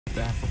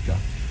Africa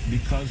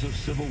because of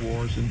civil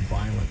wars and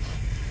violence.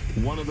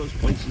 One of those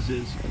places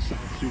is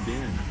South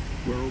Sudan,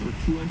 where over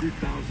 200,000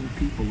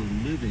 people are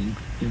living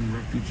in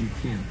refugee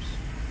camps.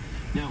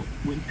 Now,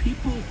 when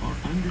people are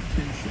under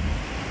tension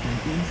and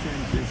in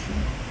transition,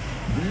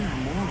 they are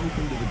more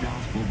open to the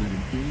gospel than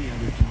at any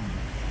other time.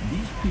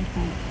 These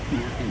people who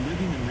are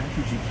living in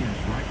refugee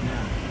camps right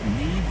now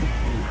need the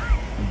hope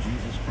of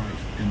Jesus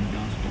Christ and the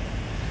gospel.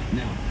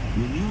 Now,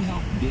 when you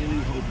help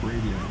Daily Hope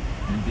Radio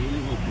and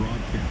Daily Hope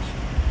Broadcast,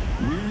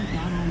 we're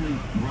not only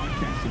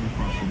broadcasting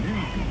across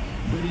America,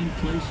 but in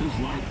places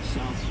like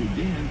South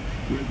Sudan,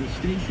 where the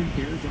station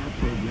airs our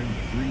program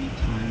 3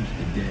 times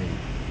a day.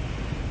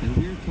 And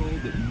we're told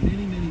that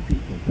many, many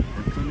people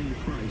are coming to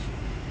Christ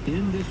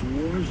in this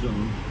war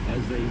zone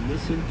as they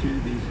listen to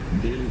these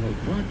Daily Hope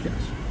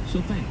broadcasts.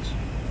 So thanks.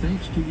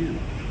 Thanks to you.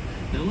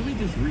 Now let me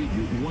just read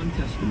you one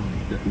testimony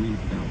that we've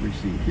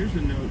received. Here's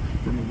a note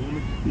from a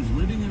woman who's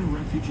living in a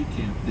refugee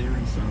camp there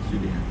in South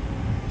Sudan.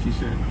 She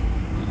said,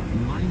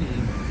 my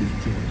name is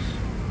Joyce,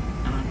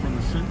 and I'm from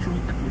the Central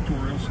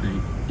Equatorial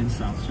State in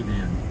South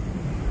Sudan.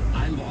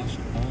 I lost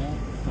all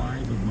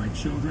 5 of my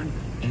children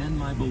and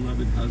my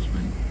beloved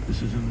husband.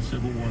 This is in the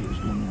civil war that was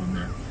going on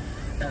there,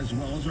 as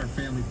well as our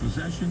family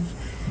possessions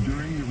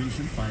during the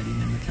recent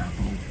fighting in the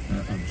capital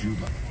of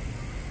Juba.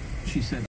 She said,